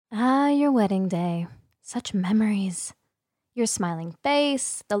your wedding day. Such memories. Your smiling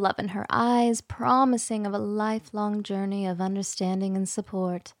face, the love in her eyes, promising of a lifelong journey of understanding and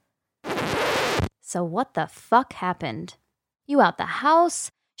support. So what the fuck happened? You out the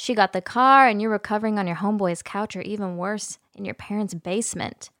house, she got the car, and you're recovering on your homeboy's couch, or even worse, in your parents'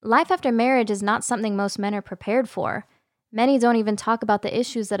 basement. Life after marriage is not something most men are prepared for. Many don't even talk about the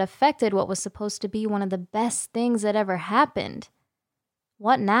issues that affected what was supposed to be one of the best things that ever happened.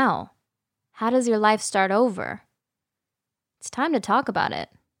 What now? How does your life start over? It's time to talk about it.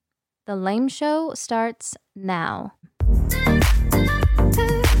 The Lame Show starts now.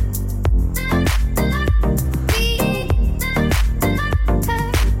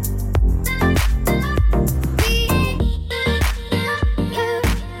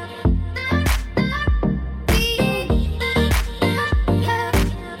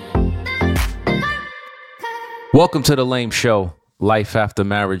 Welcome to The Lame Show, Life After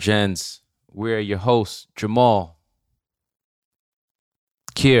Marriage Ends. We're your hosts, Jamal,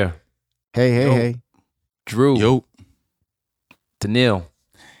 Kier, Hey. Drew, Yo. Daniil,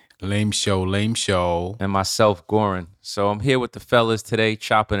 Lame show. and myself, Goran. So I'm here with the fellas today,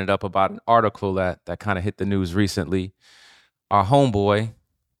 chopping it up about an article that kind of hit the news recently. Our homeboy,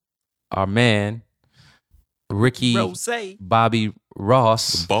 our man, Ricky Rosé. Bobby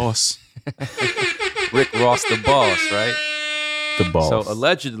Ross. The boss. Rick Ross, the boss, right? The boss. So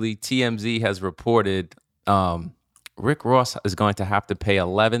allegedly, TMZ has reported Rick Ross is going to have to pay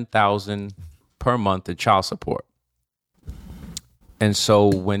 $11,000 per month in child support. And so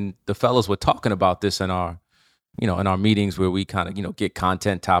when the fellas were talking about this in our meetings where we kind of, get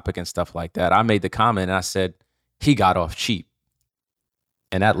content topic and stuff like that, I made the comment and I said, he got off cheap.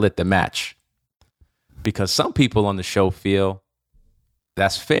 And that lit the match. Because some people on the show feel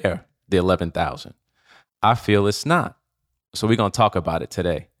that's fair, the $11,000. I feel it's not. So we're going to talk about it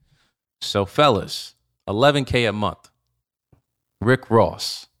today. So fellas, $11K a month. Rick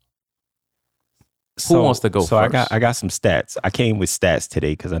Ross. Who wants to go so first? I got some stats. I came with stats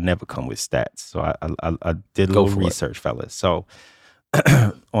today because I never come with stats. So I did a Go little for it. research, fellas. So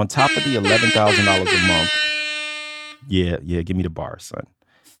on top of the $11,000 a month, yeah, give me the bar, son.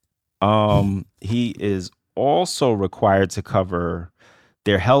 He is also required to cover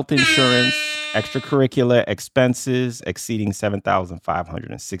their health insurance, extracurricular expenses exceeding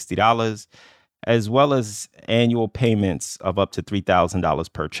 $7,560, as well as annual payments of up to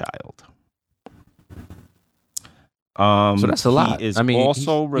 $3,000 per child. So that's a lot. He is I mean,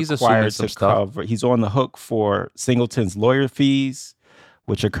 also he's assuming required some to stuff. cover. He's on the hook for Singleton's lawyer fees,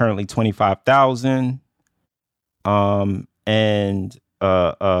 which are currently $25,000. And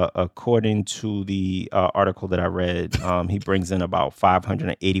according to the article that I read, he brings in about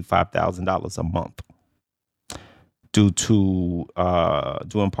 $585,000 a month, due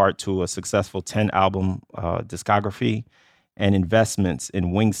in part to a successful 10-album discography and investments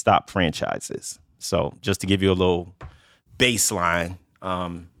in Wingstop franchises. So, just to give you a little baseline,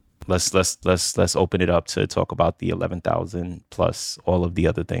 let's open it up to talk about the 11,000 plus all of the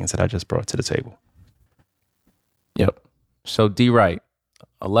other things that I just brought to the table. Yep. So D Wright,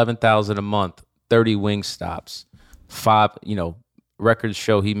 $11,000 a month, 30 Wingstops, records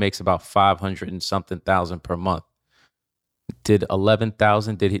show he makes about 500 and something thousand per month. Did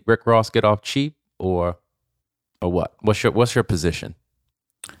Rick Ross get off cheap or what? What's your position?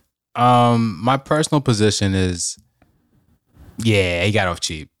 My personal position is, yeah, he got off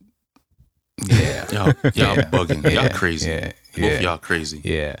cheap. Yeah. Y'all bugging. Y'all crazy. Yeah. Both of y'all crazy.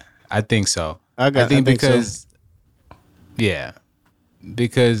 Yeah. I think so. I think because, yeah.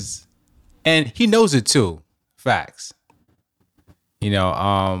 Because, and he knows it too. Facts.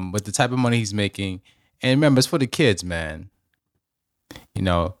 With the type of money he's making. And remember, it's for the kids, man.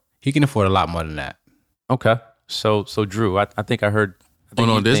 He can afford a lot more than that. Okay. So Drew, I think I heard.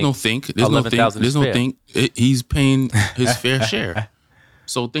 There's no think. There's no think. He's paying his fair share.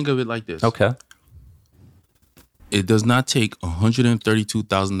 So think of it like this. Okay. It does not take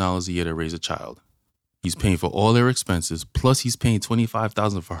 $132,000 a year to raise a child. He's paying for all their expenses. Plus, he's paying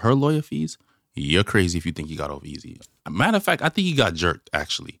 $25,000 for her lawyer fees. You're crazy if you think he got off easy. Matter of fact, I think he got jerked,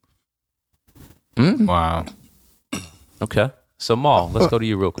 actually. Wow. Okay. So Maul, let's go to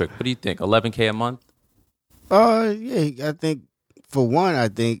you real quick. What do you think? $11K a month? Yeah, I think for one,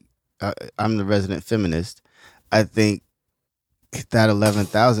 I'm the resident feminist. I think that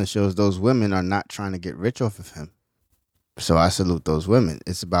 11,000 shows those women are not trying to get rich off of him. So I salute those women.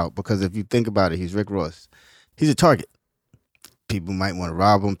 It's about, because if you think about it, he's Rick Ross. He's a target. People might want to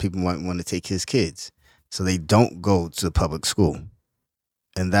rob him. People might want to take his kids. So they don't go to the public school.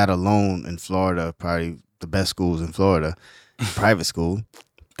 And that alone in Florida, probably the best schools in Florida, private school,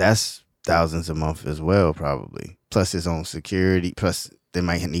 that's thousands a month as well, probably. Plus his own security. Plus they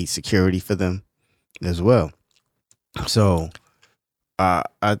might need security for them as well. So I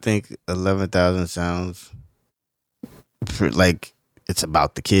think 11,000 sounds like it's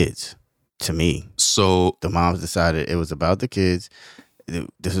about the kids to me. So The moms decided it was about the kids.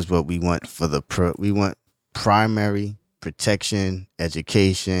 This is what we want for we want primary protection,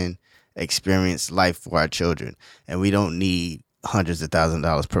 education, experience life for our children, and we don't need hundreds of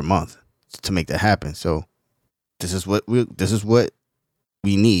 $1,000s per month to make that happen. So this is what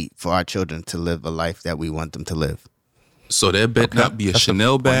we need for our children to live a life that we want them to live. So there better not be a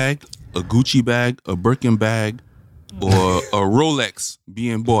Chanel bag, a Gucci bag, a Birkin bag, or a Rolex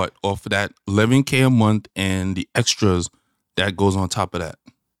being bought off of that $11K a month and the extras that goes on top of that.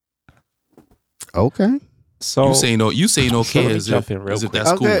 Okay. So You say no okay let me as jump if in real quick. that's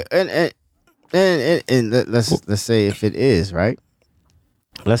Okay, cool. and let's say if it is, right?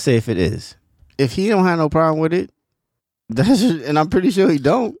 Let's say if it is. If he don't have no problem with it, and I'm pretty sure he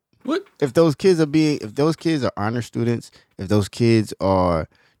don't. What? If those kids are honor students, if those kids are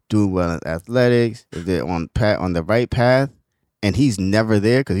doing well in athletics, if they're on the right path, and he's never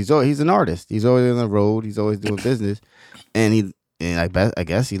there because he's an artist. He's always on the road. He's always doing business, and I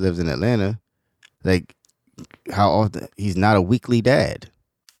guess he lives in Atlanta. Like, how often he's not a weekly dad.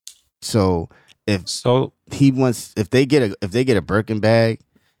 So if they get a Birkin bag,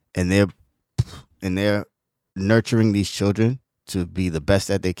 and they're nurturing these children to be the best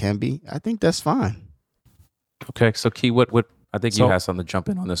that they can be, I think that's fine. Okay, so Key, what I think you So- had something to jump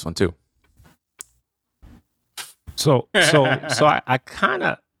in on this one too. So I kind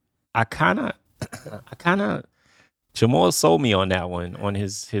of Jamal sold me on that one on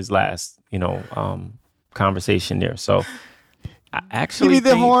his last conversation there. So I Give actually me the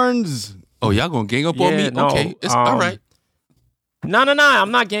think, horns. Oh, y'all gonna gang up on Yeah, me? no, Okay, it's all right. No,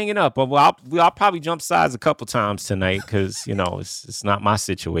 I'm not ganging up. But I'll probably jump sides a couple times tonight because it's not my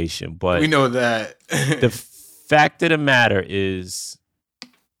situation. But We know that. the fact of the matter is,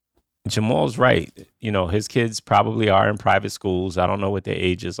 Jamal's right. His kids probably are in private schools. I don't know what their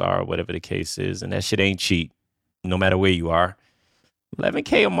ages are or whatever the case is. And that shit ain't cheap, no matter where you are.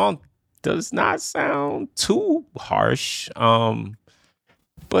 $11K a month does not sound too harsh.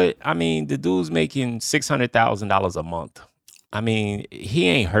 But I mean, the dude's making $600,000 a month. I mean, he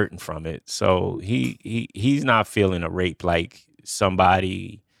ain't hurting from it. So he's not feeling a rape like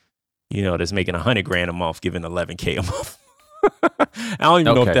somebody, that's making $100,000 a month, giving $11K a month. I don't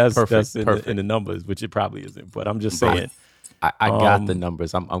even know if Okay, that's perfect. in the numbers, which it probably isn't. But I'm just saying. I got the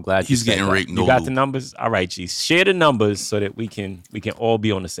numbers. I'm glad He's you said getting that. raped. You No got loop. the numbers? All right, G. Share the numbers so that we can all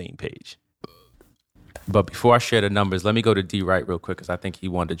be on the same page. But before I share the numbers, let me go to D Wright real quick because I think he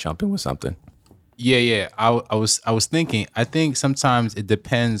wanted to jump in with something. Yeah. I was thinking. I think sometimes it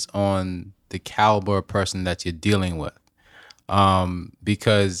depends on the caliber of person that you're dealing with,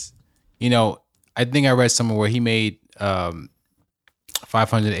 because I think I read somewhere where he made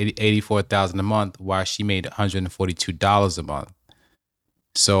 $584,000 a month, while she made $142 a month.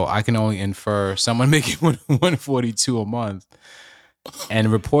 So I can only infer someone making $142 a month and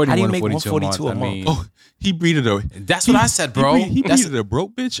reporting How do you make $142 a month. $142 a I mean, Oh, he breeded her. that's what I said, bro. He That's breeded a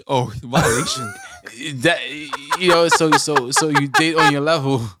broke bitch. Oh, violation. that so you date on your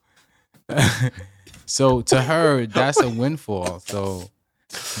level. So to her, that's a windfall. So,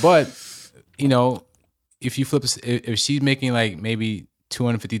 but if you flip, if she's making like maybe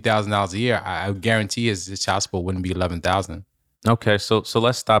 $250,000 a year, I guarantee his child support wouldn't be $11,000. Okay, so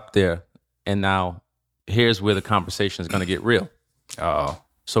let's stop there. And now here's where the conversation is going to get real. Oh,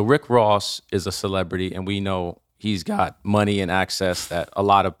 So Rick Ross is a celebrity, and we know he's got money and access that a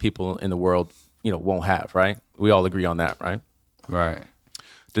lot of people in the world, won't have, right? We all agree on that, right? right.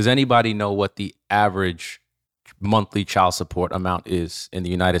 Does anybody know what the average monthly child support amount is in the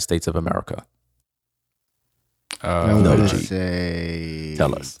United States of America? I'm No, gonna G. say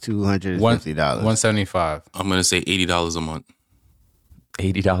Tell us. $250. $175. I'm gonna say $80 a month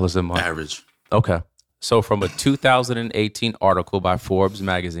 $80 a month. average. Okay. So from a 2018 article by Forbes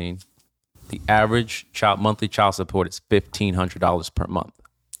magazine, the average monthly child support is $1,500 per month.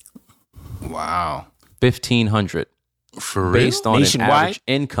 Wow. $1,500 For real? based on an Nationwide? average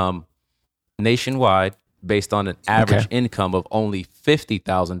income nationwide, based on an average income of only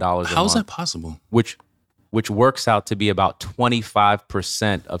 $50,000 a How is month, that possible? which works out to be about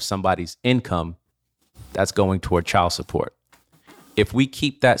 25% of somebody's income that's going toward child support. If we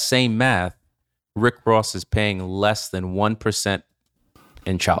keep that same math, Rick Ross is paying less than 1%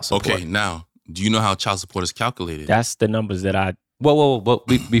 in child support. Okay, now, do you know how child support is calculated? That's the numbers that I. Whoa.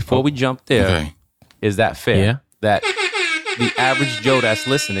 Before we jump there, Okay. is that fair? Yeah. That the average Joe that's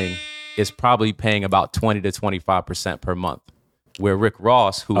listening is probably paying about 20 to 25% per month, where Rick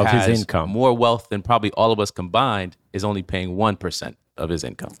Ross, who Of his has income. more wealth than probably all of us combined, is only paying 1% of his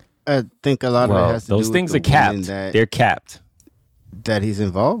income. I think a lot of it Well, has to those do things are with the women capped. They're capped. that he's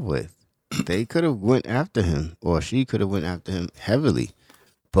involved with. They could have went after him, or she could have went after him heavily,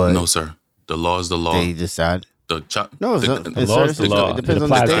 but No, sir. The law is the law. they decide. No, It's not- in law certain is the law. situations, it depends It on the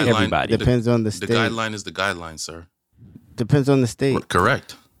applies to state. everybody. Depends on the The state. guideline is the guideline, sir. Depends on the state.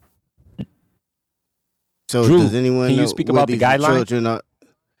 Correct. So Drew, does anyone can you know speak where about the these guideline? children are?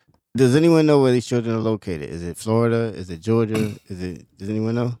 Does anyone know where these children are located? Is it Florida? Is it Georgia? Does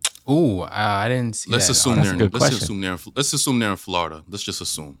anyone know? Ooh, I didn't see Let's that. assume that's they're a in, good let's question. assume they're in, let's assume they're in Florida. Let's just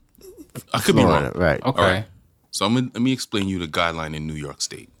assume. I could be Florida, wrong. right? Okay. All right. So let me explain you the guideline in New York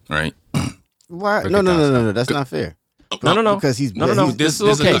State, right? Why? Break No, it no, down, no, sir. no, no. That's not fair. No. Because he's No. he's- This is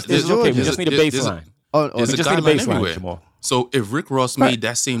there's a okay. gu- This is there's- okay. We there's just a- need a there's a- baseline. oh, There's We a just need a guideline baseline, everywhere. Jamal. So if Rick Ross made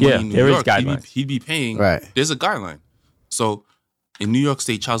that same money Yeah, in New there is York, guidelines. he'd be paying. Right. There's a guideline. So in New York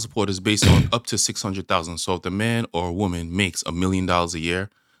State, child support is based on up to $600,000. So if the man or woman makes $1 million a year,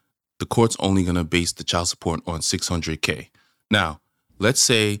 the court's only gonna base the child support on $600K. Now, let's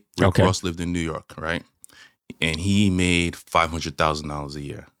say Rick Okay. Ross lived in New York, right? And he made $500,000 a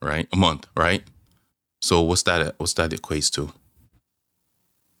year, right? A month, right? So what's that equates to?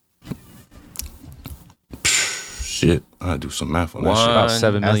 Shit, I gotta do some math on that shit. About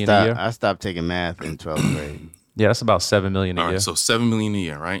 7 million a year. I stopped taking math in 12th grade. Yeah, that's about 7 million a All year. right, so $7 million a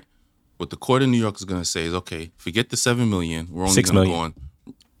year, right? What the court in New York is going to say is, okay, forget the $7 million. We're only 6 going to million.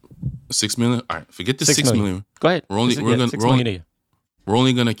 go on $6 million. All right, forget the 6 $6 million. million. Go ahead. We're only- we're gonna- 6 we're only- million a year. We're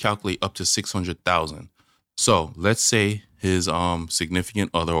only going to calculate up to 600,000. So let's say his significant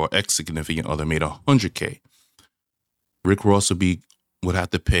other or ex significant other made $100K. Rick Ross would have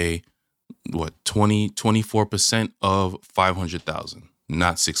to pay what 24% of 500,000,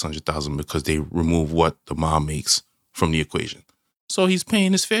 not 600,000, because they remove what the mom makes from the equation. So he's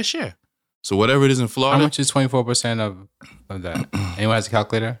paying his fair share. So whatever it is in How Florida, much is 24% of that? Anyone has a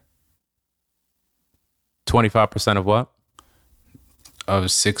calculator? 25% of what?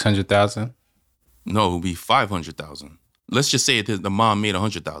 Of 600,000? no, it would be 500,000. Let's just say the mom made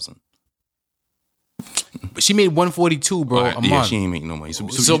 100,000. But she made 142, bro, All right, a yeah, month. she ain't make no money.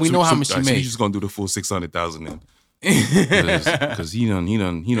 So we know how much she So makes. he's just gonna do the full 600,000 then, because he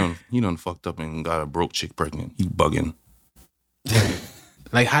done fucked up and got a broke chick pregnant. He bugging.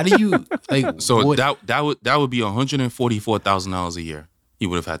 Like, how do you like? So what- that would be $144,000 a year. He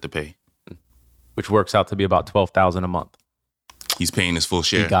would have had to pay. Which works out to be about 12,000 a month. He's paying his full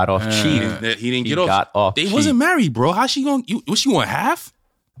share. He got off cheap. He didn't He get off. got off They cheap. wasn't married, bro. How she gonna? What she want half?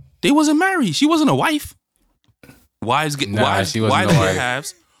 They wasn't married. She wasn't a wife. Wives get Nah, wives. she wasn't Wives a get wife.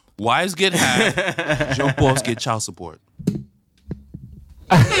 halves. Wives get half. Jump offs get child support.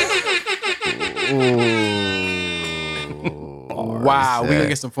 wow, we gonna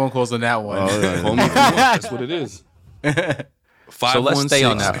get some phone calls on that one. Call me if you want. That's what it is. So let's stay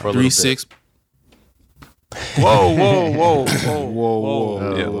on that for a little bit. 36. Whoa.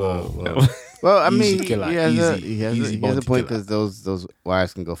 Well, I Easy mean, killer, he has a easy- he has easy a point bounty because those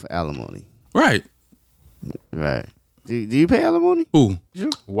wives can go for alimony, Right. right? Do you pay alimony? Who?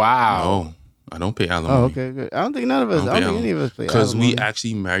 Wow. No, I don't pay alimony. Oh, okay, good. I don't think none of us. I don't think any of us pay Because alimony. we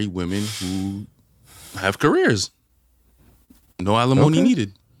actually marry women who have careers. No alimony Okay.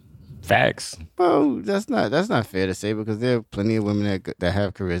 needed. Facts. Well, that's not fair to say because there are plenty of women that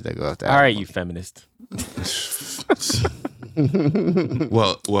have careers that go after. All right, you feminist.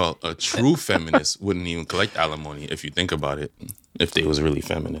 Well, a true feminist wouldn't even collect alimony if you think about it. If they was really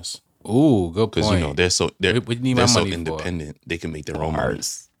feminists, Ooh, good because point. you know they're so What do you need they're my so money for? independent. They can make their own money.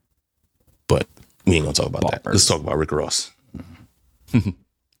 Bars. But we ain't gonna talk about that. Bars. Let's talk about Rick Ross.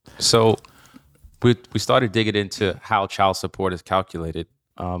 So we started digging into how child support is calculated.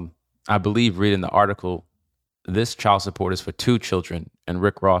 I believe reading the article, this child support is for 2 children, and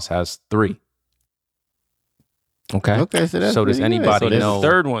Rick Ross has 3. Okay. Okay, so that's So does pretty good. anybody So there's know- a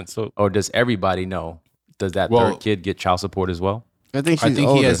third one. So Or does everybody know? Does that Well- third kid get child support as well? I think I she's think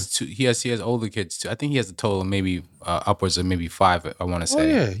older. he has two. He has older kids too. I think he has a total of maybe upwards of maybe 5. I want to Oh say.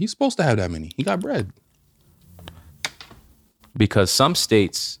 yeah, he's supposed to have that many. He got bread. Because some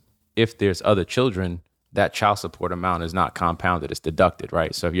states, if there's other children, that child support amount is not compounded, it's deducted,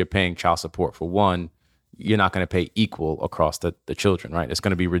 right? So if you're paying child support for one, you're not going to pay equal across the children, right? It's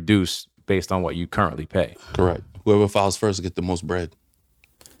going to be reduced based on what you currently pay. Correct. Whoever files first get the most bread.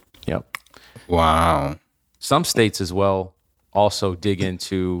 Yep. Wow. Some states as well also dig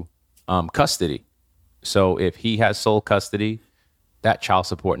into custody. So if he has sole custody, that child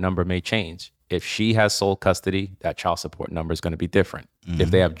support number may change. if she has sole custody, that child support number is going to be different.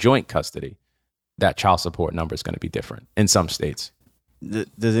 If they have joint custody, that child support number is going to be different in some states.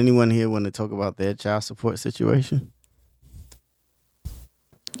 Does anyone here want to talk about their child support situation?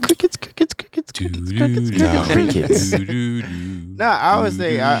 Crickets. Nah, I would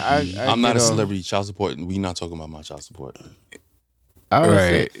say I'm not a celebrity child support, and we not talking about my child support.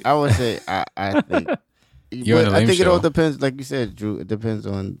 I would say I think. You're on But the I lame think it show. all depends, like you said, Drew. It depends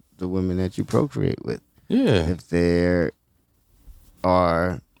on the women that you procreate with. Yeah. If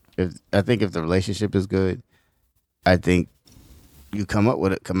if the relationship is good, I think you come out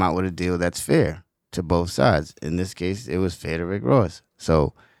with a deal that's fair to both sides. In this case, it was fair to Rick Ross,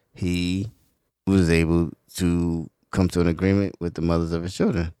 so he was able to come to an agreement with the mothers of his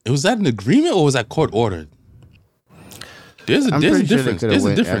children. Was that an agreement or was that court ordered? There's a difference. There's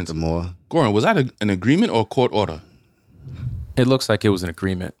a difference. More. Goran, was that an agreement or a court order? It looks like it was an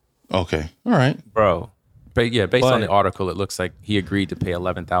agreement. Okay. All right. Bro. But yeah, based on the article, it looks like he agreed to pay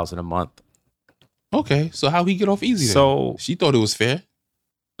 $11,000 a month. Okay. So how he get off easy then? So she thought it was fair.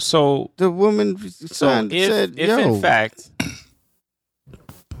 So The woman said, if "Yo,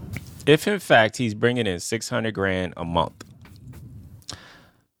 in fact he's bringing in $600,000 a month,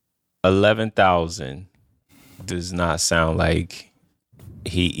 11,000 does not sound like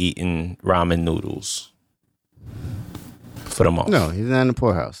he eating ramen noodles for the month. no, he's not in the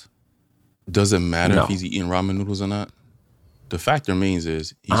poorhouse." Does it matter No. if he's eating ramen noodles or not? The fact remains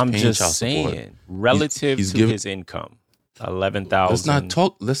is he's I'm paying just child support. saying, relative he's to giving- his income, 11,000. Let's not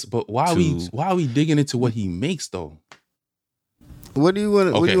talk. But why are we digging into what he makes though? What do you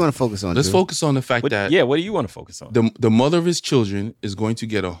want? What do Okay. you want to focus on? Let's Drew? focus on the fact that What do you want to focus on? the mother of his children is going to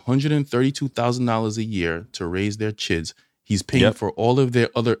get $132,000 a year to raise their kids. He's paying Yep. for all of their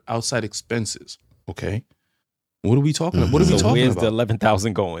other outside expenses. Okay, what are we talking about? What are we So talking where's about? the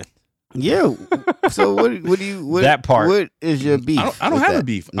 11,000 going? Yeah. So what do you? What, That part. What is your beef? I don't with have a that?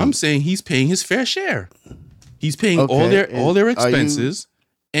 beef. No. I'm saying he's paying his fair share. He's paying all Okay, their and are you- expenses,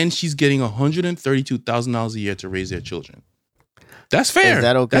 and she's getting $132,000 a year to raise their children. That's fair. Is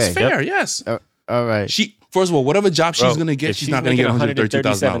that okay? That's fair. Yes. All right. She first of all, whatever job she's Bro, gonna get, if she's not gonna get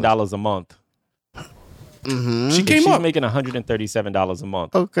 $132,000. $137 a month. Mm-hmm. She If came she's up. making $137 a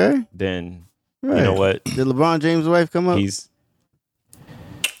month, Okay. then Right. you know what? Did LeBron James' wife come up? He's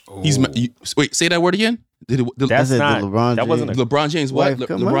Wait, say that word again. that's said not the LeBron that wasn't a LeBron James what? wife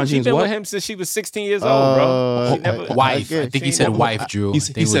come LeBron up? She's James been what? with him since she was 16 years old, bro. She never, Wife. I guess. think he said wife, Drew. He I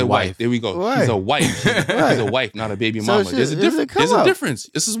think said it was wife. There we go. Wife. He's a wife. He's a wife, not a baby So mama. she- There's a this is a difference. come There's a up. difference.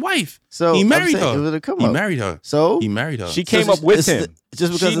 This is wife. So he I'm married saying it was her. a come He up. married her. So He married her. she came up with it's him.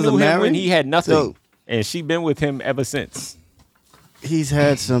 just because She of knew the him marriage. when he had nothing, So and she been with him ever since. he's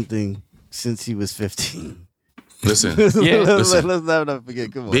had something since he was 15. Listen, Yeah. let's listen. not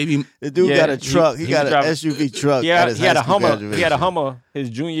forget. Come on, baby. the dude Yeah, got a truck. He he got an drive- SUV truck. Yeah, at his he had high a school Hummer. graduation. He had a Hummer his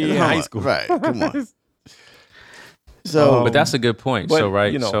junior year in Hummer. high school. Right. Come on. So, But that's a good point. but, So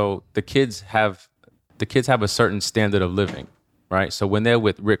right, you know- so the kids have a certain standard of living, right? So when they're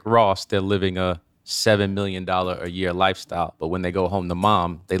with Rick Ross, they're living a $7 million a year lifestyle, but when they go home to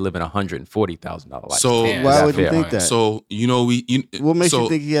mom, they live in $140,000 lifestyle. So Damn. why Is that would you fair? think that? So what makes so you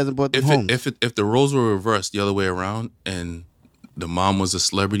think he hasn't bought them if homes? if the roles were reversed the other way around and the mom was a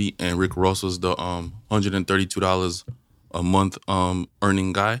celebrity and Rick Ross was the $132 a month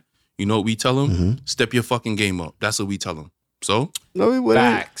earning guy, you know what we tell him? Mm-hmm. Step your fucking game up. That's what we tell him. So No, he wouldn't.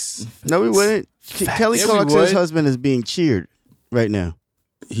 Facts. No, he wouldn't. Kelly Yeah, we Clarkson's would. husband is being cheered right now.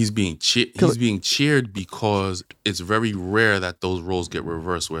 he's being cheered because it's very rare that those roles get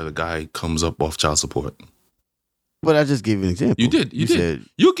reversed where the guy comes up off child support. But I just gave you an example. You did. You did. said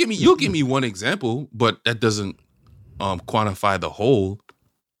You'll give me one example, but that doesn't quantify the whole.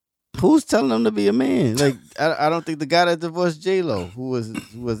 who's telling him to be a man? Like I don't think the guy that divorced J Lo, who wasn't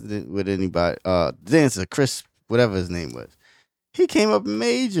with anybody, dancer Chris, whatever his name was, he came up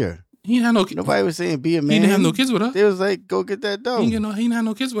major. He didn't have no. Nobody was saying be a He man. didn't have no kids with her. They was like, go get that He dough. didn't have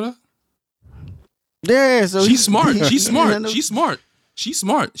no kids with her. Yeah, so She's smart. She's he smart. didn't have She's smart. She's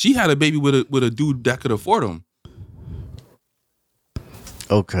smart. She had a baby with a dude that could afford him.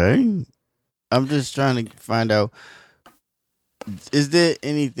 Okay. I'm just trying to find out. Is there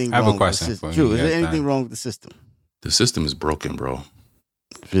anything I have a wrong question with the for system? you Drew, is there guys, anything Dan. wrong with the system? The system is broken, bro.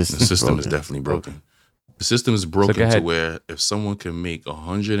 The The system is definitely broken. The system is go broken to ahead. where if someone can make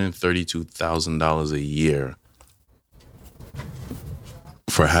 $132,000 a year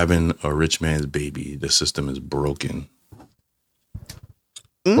for having a rich man's baby, the system is broken.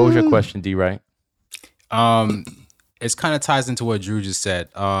 What was your question, D? Right? It's kind of ties into what Drew just said.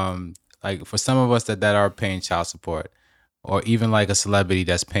 Like for some of us that are paying child support, or even like a celebrity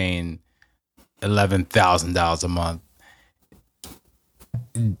that's paying $11,000 a month.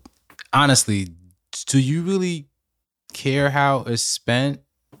 Honestly, do you really care how it's spent?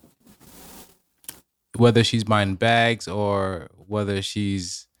 Whether she's buying bags or whether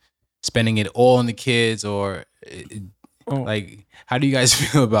she's spending it all on the kids, or like, how do you guys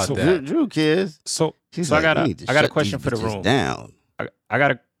feel about that? Drew kids. So She's I like, got "You a need to I got a shut question these for the bitches room. down. I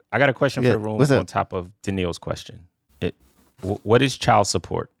got a question Yeah, for the room what's up? on top of Daniil's question. What is child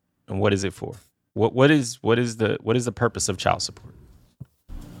support and what is it for? What is the purpose of child support?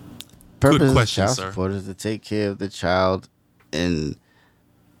 Purpose of question, child sir. support is to take care of the child in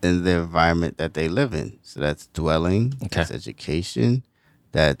the environment that they live in. So that's dwelling, that's education,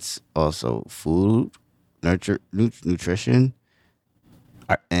 that's also food, nutrition.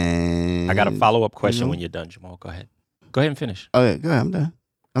 And I got a follow-up question you know? when you're done, Jamal. Go ahead and finish. Okay, go ahead.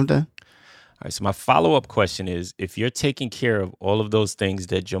 I'm done. All right, so my follow-up question is, if you're taking care of all of those things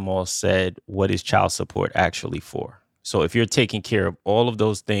that Jamal said, what is child support actually for? So if you're taking care of all of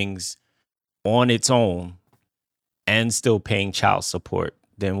those things on its own and still paying child support,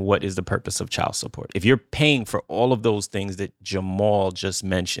 then what is the purpose of child support? If you're paying for all of those things that Jamal just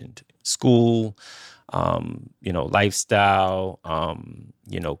mentioned, school, lifestyle,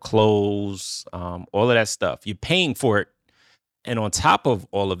 clothes, all of that stuff, you're paying for it. And on top of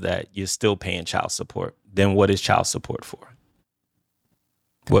all of that, you're still paying child support. Then what is child support for?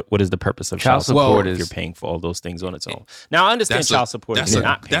 What is the purpose of child support if you're paying for all those things on its own? Now, I understand child support if you're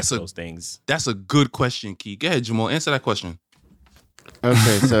not paying for those things. That's a good question, Key. Go ahead, Jamal. Answer that question.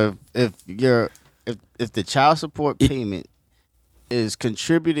 Okay, so if the child support payment is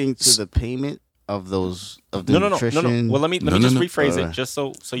contributing to the payment of the nutrition. No. Well, let me just rephrase it just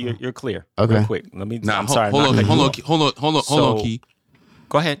so you're clear. Okay. Real quick. I'm sorry. Hold on, Key.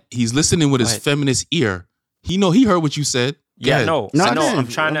 Go ahead. He's listening with his feminist ear. He heard what you said. Yeah, no, I know. didn't. I'm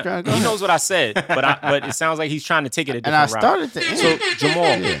trying to. He knows what I said, but it sounds like he's trying to take it a different route. And I started to. So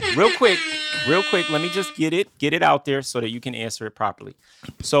Jamal, real quick, let me just get it out there so that you can answer it properly.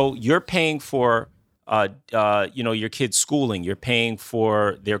 So you're paying for, your kids' schooling. You're paying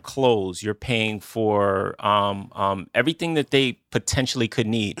for their clothes. You're paying for everything that they potentially could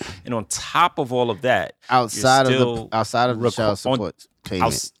need, and on top of all of that, outside of the child support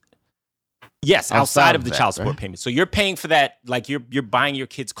payment. Yes, outside of the that, child support right? payment. So you're paying for that, like you're buying your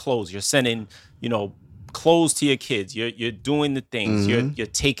kids clothes. You're sending, clothes to your kids. You're doing the things. You're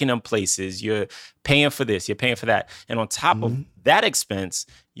taking them places. You're paying for this. You're paying for that. And on top of that expense,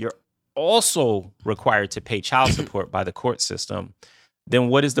 you're also required to pay child support by the court system. Then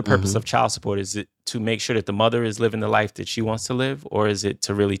what is the purpose of child support? Is it to make sure that the mother is living the life that she wants to live, or is it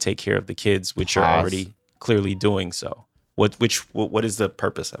to really take care of the kids, which you're already clearly doing so? What is the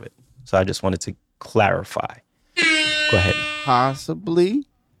purpose of it? So I just wanted to clarify. Go ahead. Possibly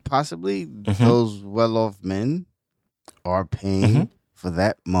those well-off men are paying for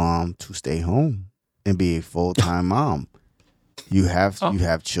that mom to stay home and be a full-time mom. You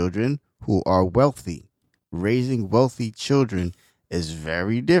have children who are wealthy. Raising wealthy children is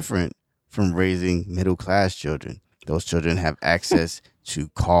very different from raising middle-class children. Those children have access to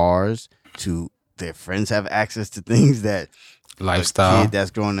cars, to their friends have access to things that lifestyle. A kid that's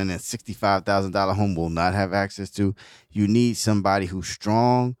growing in a $65,000 home will not have access to. You need somebody who's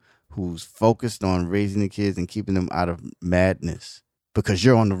strong, who's focused on raising the kids and keeping them out of madness, because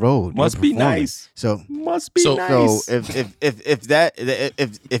you're on the road. Must be nice. So must be nice. So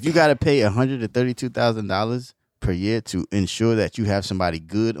if you got to pay $132,000 per year to ensure that you have somebody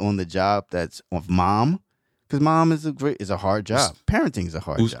good on the job that's of mom, because mom is a hard job. Parenting is a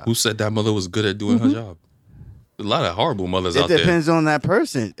hard job. Who said that mother was good at doing her job? A lot of horrible mothers out there. It depends on that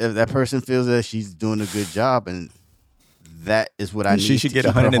person. If that person feels that she's doing a good job, and that is what I need. She should get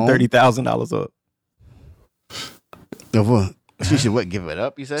 $130,000 up. She should what? Give it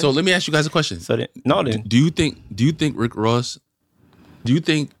up? You said. So let me ask you guys a question. Do you think Rick Ross? Do you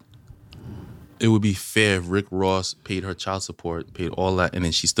think it would be fair if Rick Ross paid her child support, paid all that, and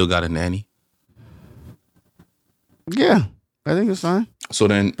then she still got a nanny? Yeah, I think it's fine. So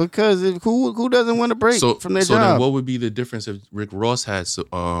then, because who doesn't want to break from their job? So then, what would be the difference if Rick Ross had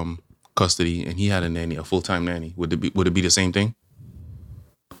custody and he had a nanny, a full-time nanny? Would it be the same thing?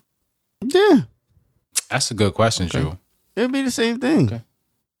 Yeah, that's a good question, Drew. It'd be the same thing. Okay.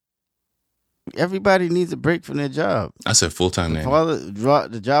 Everybody needs a break from their job. I said full-time nanny.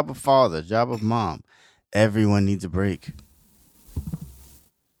 The job of father, job of mom. Everyone needs a break.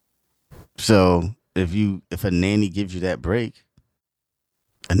 So if a nanny gives you that break,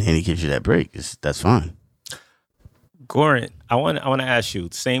 that's fine. Goran, I want to ask you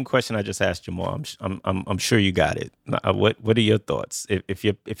the same question I just asked Jamal. I'm sure you got it. What are your thoughts? If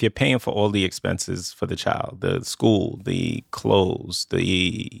you're paying for all the expenses for the child, the school, the clothes,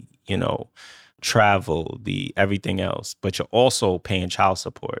 the travel, the everything else, but you're also paying child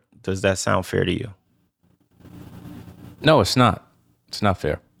support, does that sound fair to you? No, it's not. It's not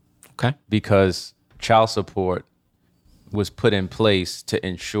fair. Okay. Because child support was put in place to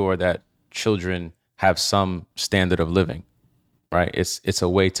ensure that children have some standard of living, right? It's a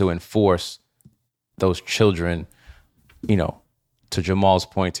way to enforce those children, to Jamal's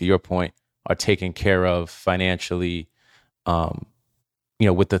point, to your point, are taken care of financially,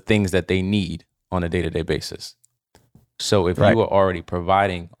 with the things that they need on a day-to-day basis. So if Right. you are already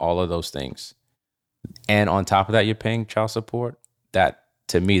providing all of those things, and on top of that, you're paying child support, that,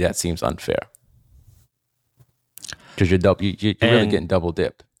 to me, that seems unfair. Because you're really getting double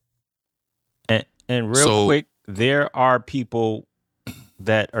dipped. And real quick, there are people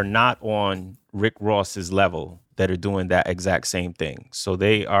that are not on Rick Ross's level that are doing that exact same thing. So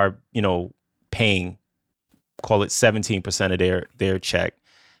they are, paying, call it 17% of their check,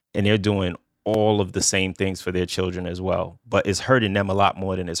 and they're doing all of the same things for their children as well. But it's hurting them a lot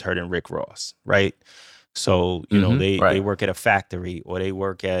more than it's hurting Rick Ross, right? So, they work at a factory, or they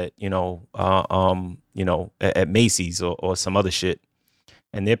work at, at Macy's or some other shit.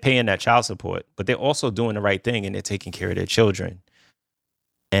 And they're paying that child support, but they're also doing the right thing, and they're taking care of their children.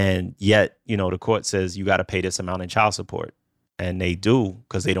 And yet, the court says you got to pay this amount in child support. And they do,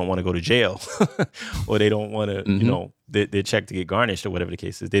 because they don't want to go to jail or they don't want to, their check to get garnished or whatever the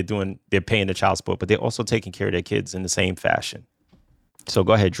case is. They're paying the child support, but they're also taking care of their kids in the same fashion. So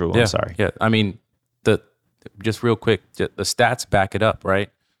go ahead, Drew. I'm sorry. Yeah. I mean, just real quick, the stats back it up, right?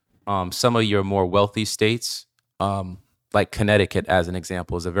 Some of your more wealthy states, like Connecticut, as an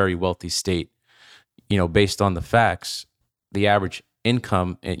example, is a very wealthy state. Based on the facts, the average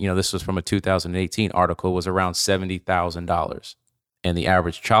income, and this was from a 2018 article, was around $70,000, and the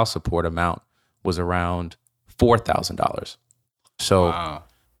average child support amount was around $4,000. So, Wow.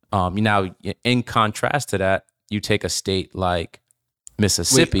 Now in contrast to that, you take a state like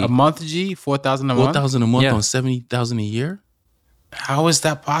Mississippi. Wait, a month, G? 4,000 a month? 4,000 a month Yeah. on 70,000 a year. How is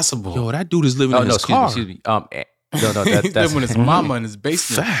that possible? Yo, that dude is living Oh in no, his car. excuse me. No, He's that's living with his mama in his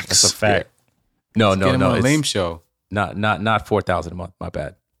basement. Facts. That's a fact. no, Get him on a it's lame show. not 4,000 a month. My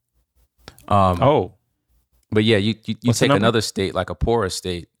bad. But yeah, you What's the take number? another state, like a poorer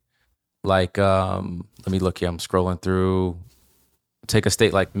state, like let me look here. I'm scrolling through. Take a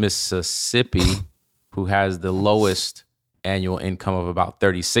state like Mississippi, who has the lowest annual income of about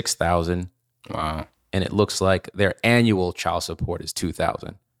 36,000, Wow. and it looks like their annual child support is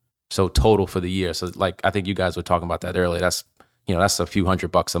 2,000. So total for the year. So like I think you guys were talking about that earlier. That's that's a few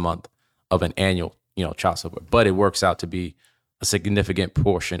 $100 a month of an annual child support, but it works out to be a significant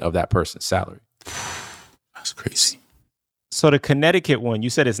portion of that person's salary. That's crazy. So the Connecticut one, you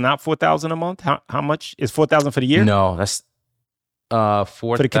said it's not 4,000 a month. How much is 4,000 for the year? No, that's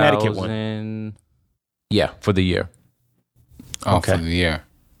 4,000 the Connecticut one. Yeah, for the year. Oh, Okay. for the year.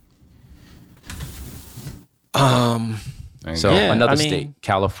 So Yeah, another I mean- state,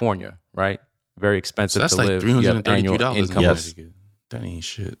 California, right? Very So expensive that's to like live. You have annual $333 in income. Yes. Connecticut. That ain't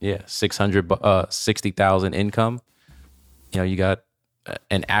shit. Yeah, 60,000 income. You got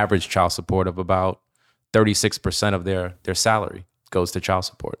an average child support of about 36% of their salary goes to child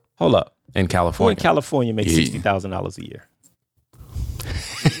support Hold up. in Who in California. California makes Yeah. $60,000 a year?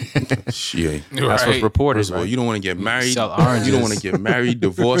 Shit. That's what's reported. First of all, right? you don't want to get married. sell oranges. You don't want to get married,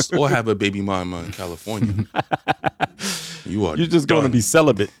 divorced, or have a baby mama in California. You are. You're just going to done. be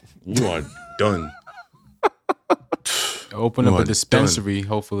celibate. You are done. Open You up are a dispensary,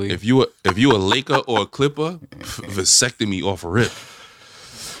 hopefully. If you a Laker or a Clipper, vasectomy off a rip.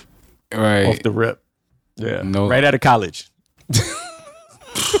 right. Off the rip. Yeah. No. Right out of college.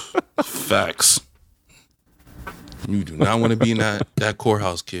 Facts. You do not want to be in that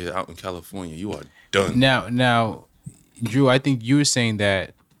courthouse kid out in California. You are done. Now, Drew, I think you were saying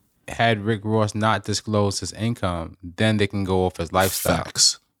that had Rick Ross not disclosed his income, then they can go off his lifestyle.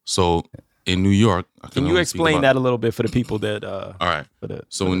 Facts. So in New York, I Can you only speak explain about- that a little bit for the people that All right. for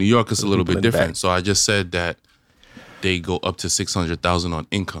So in New York, it's for a the little people bit in the different. back. So I just said that they go up to 600,000 on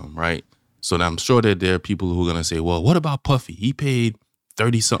income, right? So I'm sure that there are people who are gonna say, "Well, what about Puffy? He paid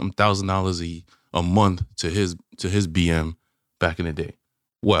 $30-something thousand a month to his BM back in the day."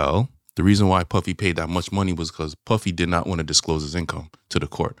 Well, the reason why Puffy paid that much money was because Puffy did not want to disclose his income to the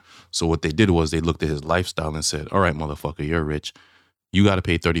court. So what they did was they looked at his lifestyle and said, "All right, motherfucker, you're rich. You got to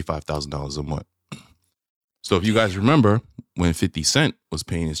pay $35,000 a month." So if you guys remember when 50 Cent was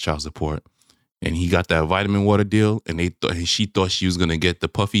paying his child support, and he got that vitamin water deal, and she thought she was gonna get the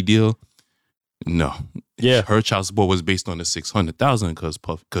Puffy deal. No, Yeah. her child support was based on the 600,000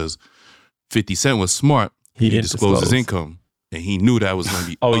 because 50 Cent was smart. He didn't disclosed his disclose. income, and he knew that was gonna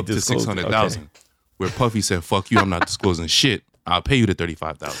be Oh, he up to disclosed it. 600,000. Where Puffy said, "Fuck you, I'm not disclosing shit. I'll pay you the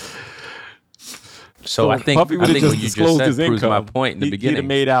 35,000." So I think Puffy I would've think what you just disclosed said his proves my income. point in the He'd beginning. have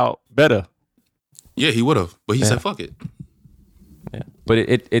made out better. Yeah, he would have, but he said, "Fuck it." Yeah. But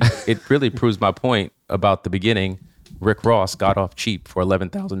it really proves my point about the beginning. Rick Ross got off cheap for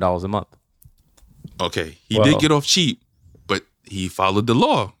 $11,000 a month. Okay, he Well- did get off cheap, but he followed the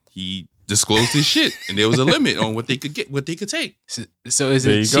law. He disclosed his shit, and there was a limit on what they could get, what they could take. So is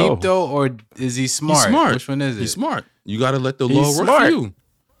There it you cheap go. though, or is he smart? He's smart. Which one is it? He's smart. You got to let the He's law work smart. for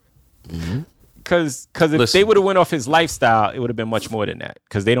you. Because if Listen. they would have went off his lifestyle, it would have been much more than that.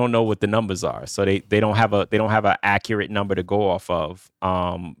 Because they don't know what the numbers are, so they don't have an accurate number to go off of.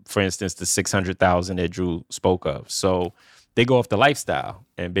 For instance, the 600,000 that Drew spoke of. So they go off the lifestyle,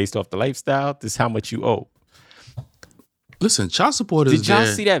 and based off the lifestyle, this is how much you owe. Listen, child support is Did y'all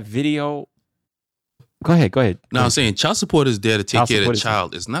there. see that video? Go ahead. No, I'm saying child support is there to take Child care of support the is-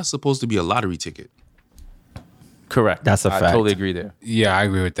 child. It's not supposed to be a lottery ticket. Correct. That's a I fact. totally agree there. Yeah, I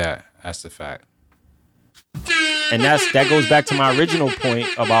agree with that. That's the fact. And that goes back to my original point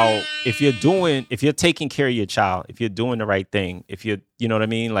about if you're taking care of your child, if you're doing the right thing, if you know what I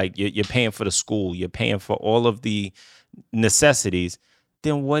mean, like you're paying for the school, you're paying for all of the necessities,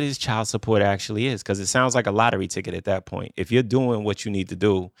 then what is child support actually is? Because it sounds like a lottery ticket at that point. If you're doing what you need to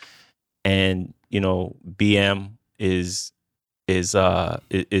do, and BM is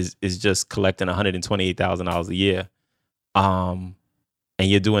just collecting $128,000 a year, and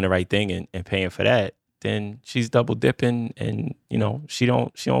you're doing the right thing and paying for that, then she's double dipping, and she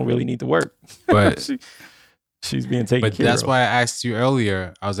don't really need to work. But she's being taken but care that's of. why I asked you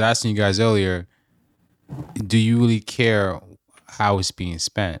earlier. I was asking you guys earlier. Do you really care how it's being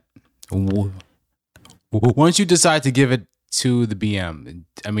spent? Once you decide to give it to the BM,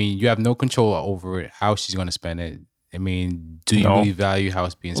 I mean, you have no control over it, how she's going to spend it. I mean, do you No. really value how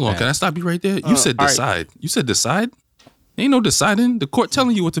it's being Hold on, spent? can I stop you right there? You said all right. decide. You said decide. Ain't no deciding. The court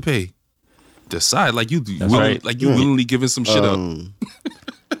telling you what to pay. Decide like you right. like you willingly giving some shit up.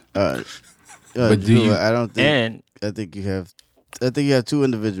 But do Drew, you- I don't think. And I think you have two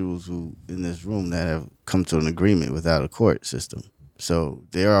individuals who in this room that have come to an agreement without a court system. So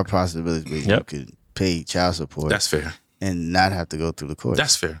there are possibilities where you Yep. could pay child support That's fair. and not have to go through the court.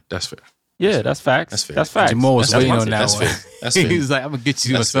 That's fair. That's fair. yeah, that's facts. That's fair. That's facts. Jamal was That's waiting fair. on that That's one. fair. That's fair. He was like, I'm going to get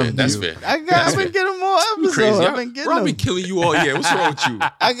you That's fair. something. That's new. fair. I've been getting more episodes. Crazy. I've been getting I've them. been killing you all year. What's wrong with you?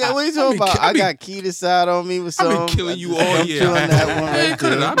 I got what are you talking about? I got Key to side on me with I've some. been killing you all I'm year. killing that one Man, right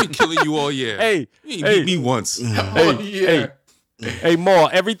cut it there. out. I've been killing you all year. Hey, you ain't hey. beat me once. Hey, Maul,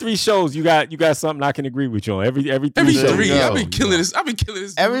 every 3 shows you got something I can agree with you on. Every 3 Every shows. three. go. I've been killing this. I've been killing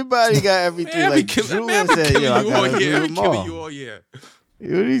this. Everybody got everything. Man, I've been Like killing, Drew man, I've been said, killing yo, I you gotta all agree year. I've with been killing Maul. you all year.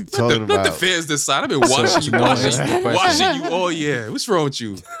 What are you talking Let the about? fans decide. I've been watching you, watching you all year. What's wrong with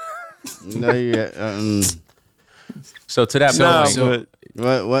you? No, yeah. So to that Nah, point,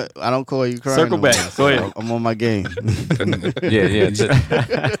 but What? I don't call you crying. Circle no back. more, Go so ahead. I'm on my game. yeah.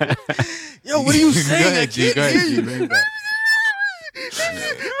 Yo, what are you saying? Go ahead, G. Go ahead, G. Bring it back.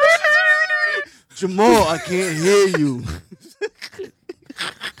 Jamal, I can't hear you.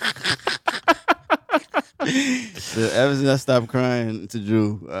 So ever since I stopped crying to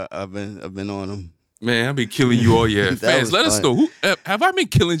Drew, I've been on him. Man, I've been killing you all year. That Fans, was let us fun. know. Have I been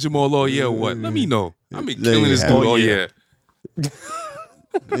killing Jamal all year or what? Let me know. I've been No, killing you this dude haven't. all Oh, yeah. year.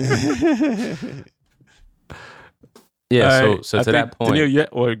 yeah. All right, So I to that think point, Daniil,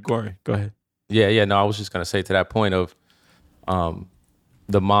 or Gory, go ahead. Yeah. No, I was just gonna say to that point of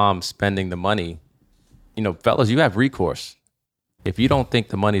the mom spending the money. Fellas, you have recourse. If you don't think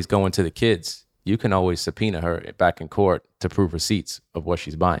the money's going to the kids, you can always subpoena her back in court to prove receipts of what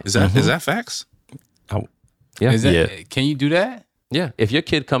she's buying. Is that facts? Yeah. Is that, Yeah. Can you do that? Yeah. If your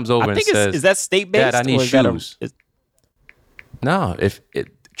kid comes over I and think says, is that state based? Dad, I need or is that shoes. No,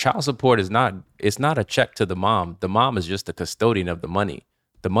 child support is not, it's not a check to the mom. The mom is just the custodian of the money.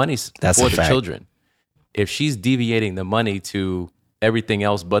 The money's That's for a the fact. children. If she's deviating the money to everything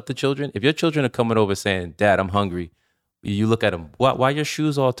else but the children, if your children are coming over saying, Dad, I'm hungry, you look at them, why your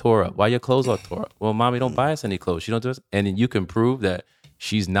shoes all tore up? Why your clothes all tore up? Well, mommy don't buy us any clothes. She don't do this. And then you can prove that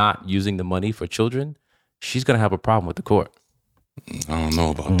she's not using the money for children, she's going to have a problem with the court. I don't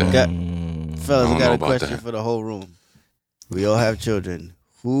know about that. Fellas, I I don't know got a about question that. for the whole room. We all have children.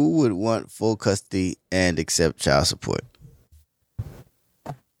 Who would want full custody and accept child support?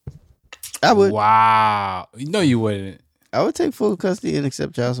 I would. Wow. No, you wouldn't. I would take full custody and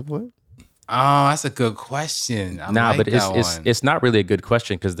accept child support. Oh, that's a good question. I Nah, like but that one. it's not really a good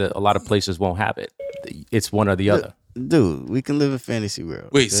question because a lot of places won't have it. It's one or the other. Dude, we can live in fantasy world.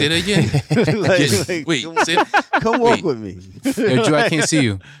 Wait, say that again. Wait, come walk with me. Yo, Drew, I can't see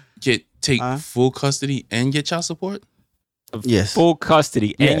you. Take full custody and get child support? Yes. Full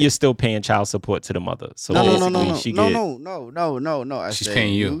custody, Yeah. and you're still paying child support to the mother. So No. I She's said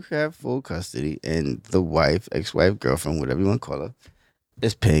paying you. You have full custody, and the wife, ex-wife, girlfriend, whatever you want to call her,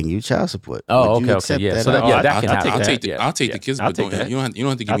 is paying you child support. Oh, Would you okay, accept yeah. that So that, out? yeah, I'll- that I'll can take happen. I'll that. take the Yeah. I'll take the kids, I'll but take don't, that. you don't have to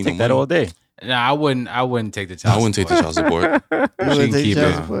I'll give me take no that all money. day. Nah, I wouldn't take the child. I wouldn't take the child support. You She would can take keep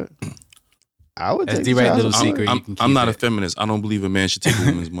child it. support? I would That's take the the right child little support. secret. You can I'm keep not a it. feminist. I don't believe a man should take a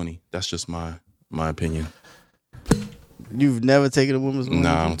woman's money. That's just my opinion. You've never taken a woman's money?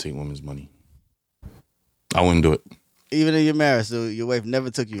 Nah, I don't take women's money. I wouldn't do it. Even in your marriage, so your wife never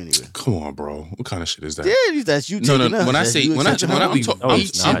took you anywhere. Come on, bro. What kind of shit is that? Yeah, that's you No, taking no. her. When I That's say you when I accepting when her. I'm, talk, No, I'm,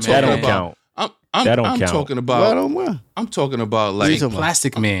 it's I'm not. That talking don't about count. I'm That don't I'm count. talking Well, about don't worry. I'm talking about What you like talking about?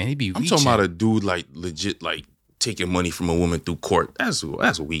 Plastic man, he be I'm reaching. talking about a dude like legit like taking money from a woman through court. That's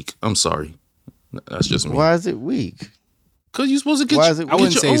weak. I'm sorry. That's just me. Why is it weak? Because you're supposed to get, Why your, is it get weak? I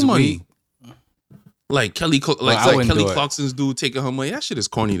wouldn't your say own it's money. weak. Like Kelly, I like wouldn't Kelly do it. Clarkson's dude taking her money. That shit is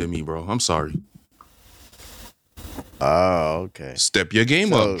corny to me, bro. I'm sorry. Oh, okay. Step your game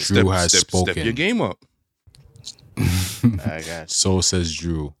So- up. Drew has Step spoken. your game up. I got you. So says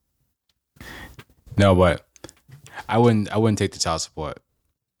Drew. No, but I wouldn't take the child support.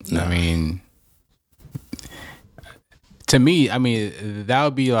 Nah. I mean, to me, that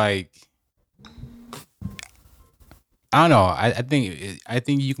would be like, I don't know. I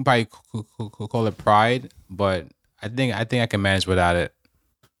think you can probably call it pride, but I think I can manage without it.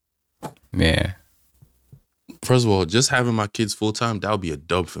 Yeah. First of all, just having my kids full time, that would be a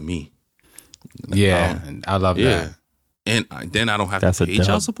dub for me. Yeah, I love Yeah. that. And then I don't have That's to a pay dub.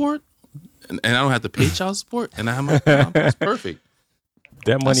 child support. And I don't have to pay child support. And I have my it's perfect.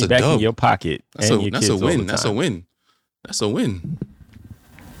 That money That's a back in dub. your pocket. That's and a your that's kids a all the win. That's a time. win. That's a win.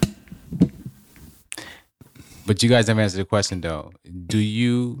 But you guys haven't answered the question though. Do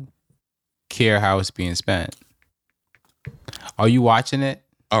you care how it's being spent? Are you watching it?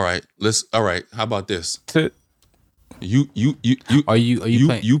 All right. How about this? To- You Are you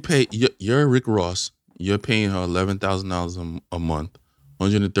playing? you pay you're Rick Ross. You're paying her $11,000 a month,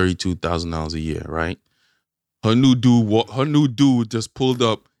 $132,000 a year, right? Her new dude just pulled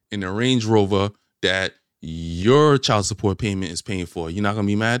up in a Range Rover that your child support payment is paying for. You're not gonna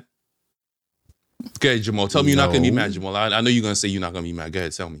be mad? Go ahead, Jamal. Tell me you're not gonna be No. mad, Jamal. I know you're gonna say you're not gonna be mad. Go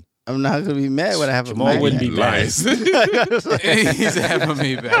ahead, tell me. I'm not gonna be mad when I have Jamal a wouldn't be mad. Lies. He's having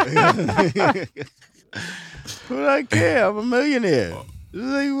me back. Would I care? I'm a millionaire.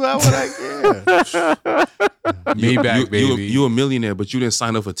 Like, why would I care? Me back, baby. You a millionaire, but you didn't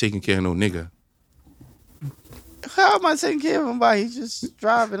sign up for taking care of no nigga. How am I taking care of him? By he's just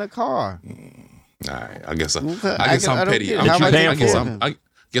driving a car. All right, I guess I I'm don't petty. get it. I'm How am I petty. taking care of him? I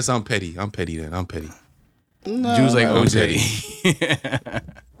guess I'm petty. I'm petty then. I'm petty. No, Drew's like I'm OJ.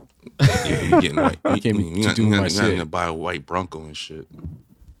 Yeah, you getting white. You can't be doing my shit. to buy a white Bronco and shit.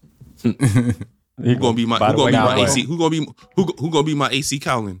 Who Who gonna be my AC? Who gonna be my AC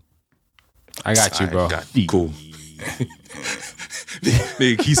Cowling? I got you, bro. Alright, cool.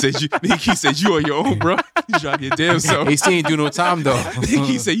 Nigga, he said you on your own, bro. You drive your damn self. AC ain't do no time though. Nigga,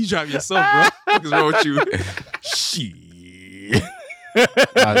 he said you drive yourself, bro. What's wrong with you? Shit.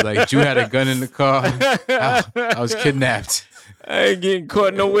 I was like, Drew had a gun in the car. I was kidnapped. I ain't getting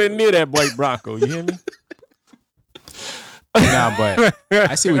caught nowhere near that white Bronco. You hear me? Nah, but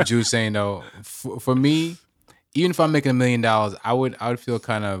I see what Drew's saying though. For me, even if I'm making $1 million, I would feel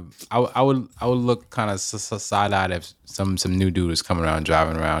kind of I would look kind of side eyed if some new dude is coming around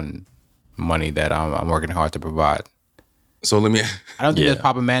driving around money that I'm working hard to provide. So let me. I don't think Yeah. that's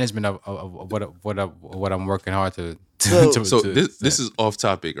proper management of what I'm working hard to. So this is off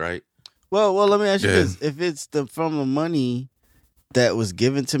topic, right? Well, let me ask you Yeah. this: if it's from the money that was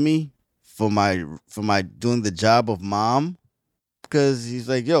given to me for my doing the job of mom, because he's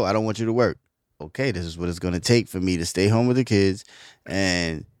like, yo, I don't want you to work. Okay, this is what it's going to take for me to stay home with the kids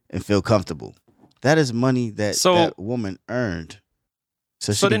and feel comfortable. That is money that that woman earned.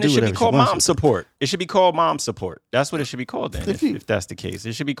 So she then can it do should be whatever she called wants mom with it. support. It should be called mom support. That's what it should be called then, if that's the case.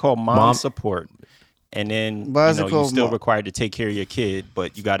 It should be called mom support. And then Why is it you're called still mom? required to take care of your kid,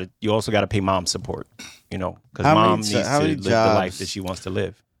 but you also got to pay mom support. Because How many mom needs to how many live the life jobs- that she wants to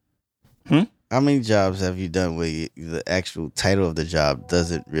live. How many jobs have you done where the actual title of the job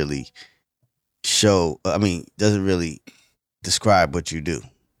doesn't really show? Doesn't really describe what you do?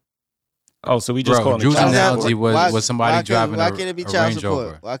 Oh, so we just Bro, calling Drew's it child analogy support. was somebody driving why a, can't it be a child Range support?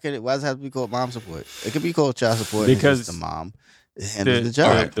 Rover. Why does it have to be called mom support? It could be called child support Because because the mom handles the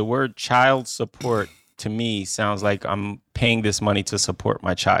child. the word child support to me sounds like I'm paying this money to support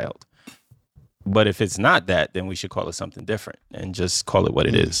my child. But if it's not that, then we should call it something different and just call it what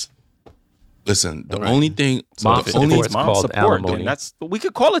it is. Listen, the only thing, Mom If support it's is mom called support, alimony. then that's we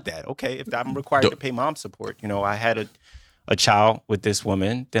could call it that. Okay, if I'm required to pay mom support, I had a child with this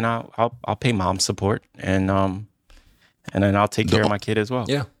woman, then I'll pay mom support and then I'll take care of my kid as well.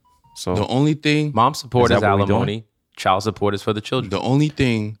 Yeah. So the only thing, Mom support Is is that what we doing? alimony. Child support is for the children. the only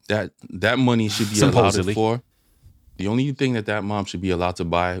thing that money should be Supposedly. allowed for, the only thing that mom should be allowed to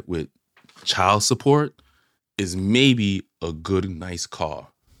buy with child support is maybe a good, nice car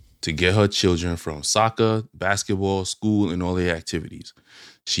to get her children from soccer, basketball, school, and all their activities.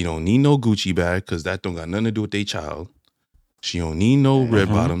 She don't need no Gucci bag because that don't got nothing to do with their child. She don't need no red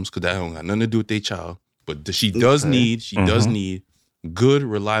bottoms because that don't got nothing to do with their child. But she does need good,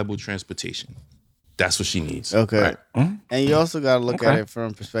 reliable transportation. That's what she needs. Okay. Mm-hmm. And you also got to look at Okay. it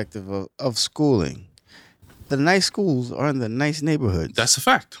from perspective of schooling. The nice schools are in the nice neighborhoods. That's a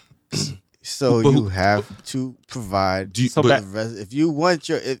fact. So But you who- have to provide. Do you- So but- if you want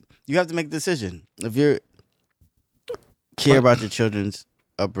you have to make a decision. If you care about your children's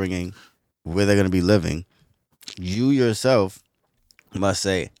upbringing, where they're going to be living, you yourself must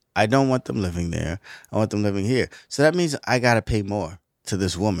say, I don't want them living there. I want them living here. So that means I got to pay more to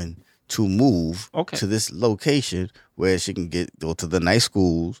this woman to move Okay. to this location where she can go to the nice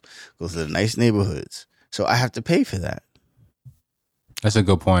schools, go to the nice neighborhoods. So I have to pay for that. That's a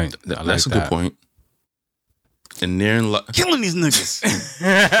good point. I That's a like good point. And therein, Killing these niggas.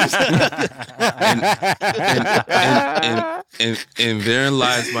 and therein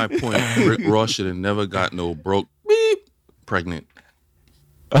lies my point. Rick Ross should have never got no broke pregnant.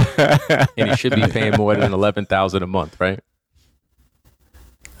 And he should be paying more than $11,000 a month, right?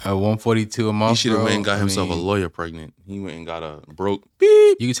 142 a month. He should have bro. went and got I himself a mean, lawyer pregnant. He went and got a broke.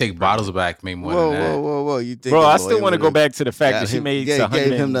 You can take bottles back, make more Whoa, than that. whoa. You think Bro, a I still lawyer want to go would've- back to the fact got that she him- makes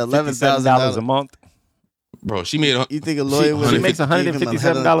gave him the $157 a month. Bro, she made. You think a lawyer would She makes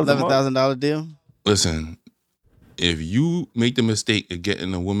 $157 a month. $11,000 deal? Listen, if you make the mistake of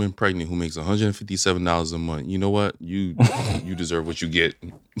getting a woman pregnant who makes $157 a month, you know what? You deserve what you get.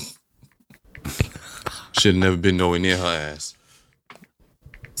 Should have never been nowhere near her ass.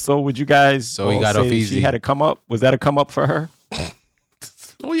 So would you guys So he got off say easy. she had a come up? Was that a come up for her?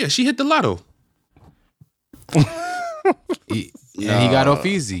 Oh yeah, she hit the lotto. He got off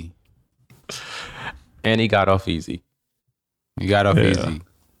easy. And he got off easy. He got off Yeah.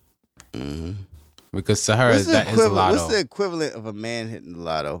 easy. Because to her, What's the, that is a equivalent, what's lotto. the equivalent of a man hitting the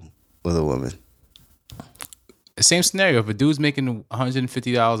lotto with a woman? Same scenario. If a dude's making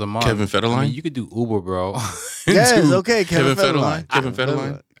 $150 a month, Kevin Federline? I mean, you could do Uber, bro. Yes, Dude. okay, Kevin Federline. Kevin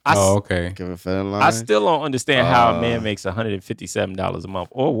Federline. Oh, okay. Kevin Federline. I still don't understand how a man makes $157 a month,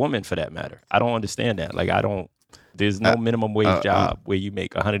 or a woman for that matter. I don't understand that. Like, there's no minimum wage job where you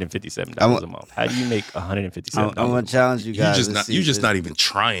make $157 a month. How do you make $157? I'm going to challenge you guys. You just not even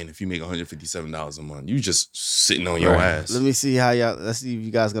trying if you make $157 a month. You just sitting on your ass. Let me see how y'all. Let's see if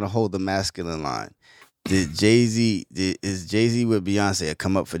you guys gonna hold the masculine line. Is Jay-Z with Beyonce a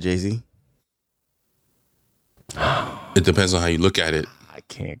come up for Jay-Z? It depends on how you look at it. I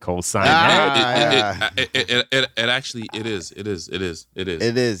can't co-sign that. It actually it is. It is.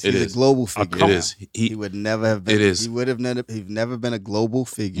 He's a global figure. It is. He would never have been. It is. He would have never. He's never been a global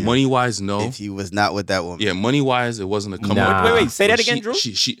figure. Money wise, no. If he was not with that woman. Yeah, money wise, it wasn't a come Nah. up. Wait, say that But again, Drew.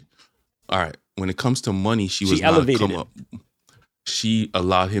 She. All right. When it comes to money, she was She not a elevated come him. up. She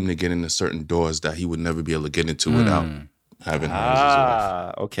allowed him to get into certain doors that he would never be able to get into without having her as his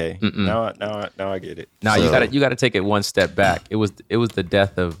wife. Okay. Mm-mm. Now I get it. Now So- you got to take it one step back. It was the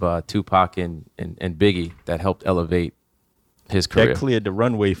death of Tupac and Biggie that helped elevate his career. That cleared the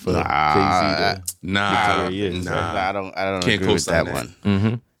runway for Jay-Z. Nah, where he is, Nah, nah. I don't Can't agree with co-sign that that. one.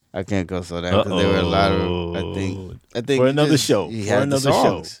 Mm-hmm. I can't go so that because there were a lot of. I think For another just- show. He For had another the show.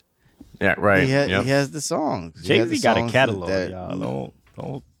 songs. Yeah, right. He Yep. has the songs. He has Jay-Z the got a songs catalog, that- y'all.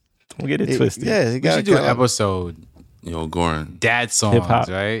 Don't get it twisted. Yeah, he We got a should do an catalog. episode. Yo, Goran. Dad songs, Hip-hop.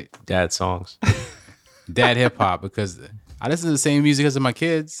 right? Dad songs. Dad hip hop, because I listen to the same music as my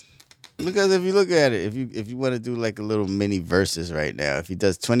kids. Because if you look at it, if you want to do like a little mini verses right now, if he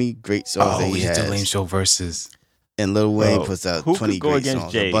does 20 great songs that Oh, we he should do has, Lame Show verses. and Lil Wayne Bro, puts out who 20 could go great against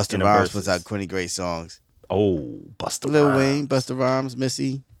songs, Jay or Busta in a Rhymes puts versus? out 20 great songs. Oh, Busta Lil Rhymes. Wayne, Busta Rhymes,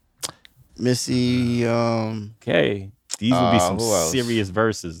 Missy, Okay. These would be some who else? serious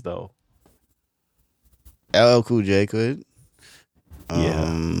verses, though. LL Cool J could.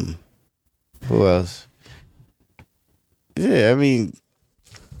 Yeah. Who else? Yeah, I mean,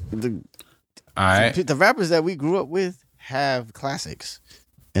 All right. the rappers that we grew up with have classics,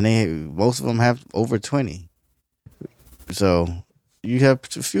 and most of them have over 20. So you have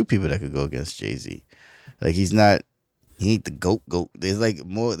a few people that could go against Jay-Z. Like he ain't the GOAT.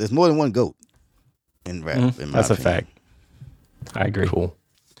 There's more than one GOAT in rap. In my That's a opinion. fact. I agree. Cool.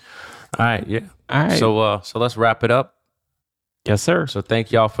 All right, yeah. All right. So let's wrap it up. Yes, sir. So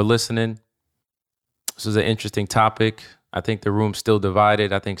thank y'all for listening. This is an interesting topic. I think the room's still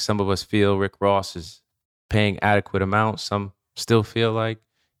divided. I think some of us feel Rick Ross is paying adequate amounts. Some still feel like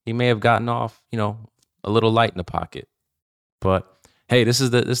he may have gotten off, a little light in the pocket. But hey, this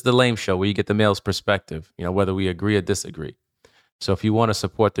is the Lame Show where you get the male's perspective, whether we agree or disagree. So if you want to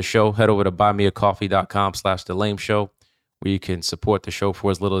support the show, head over to buymeacoffee.com/The Lame Show, where you can support the show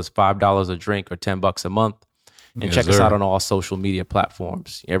for as little as $5 a drink or $10 a month. And Yes, check us sir. out on all social media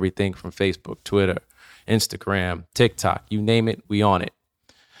platforms. Everything from Facebook, Twitter, Instagram, TikTok, you name it, we on it.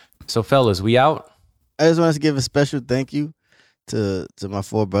 So fellas, we out. I just wanted to give a special thank you to my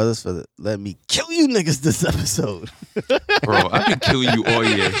 4 brothers for letting me kill you niggas this episode. Bro, I've been killing you all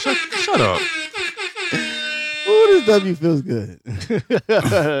year. Shut up. Ooh, this W feels good.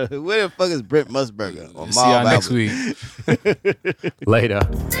 Where the fuck is Brent Musburger? See y'all next week. Later.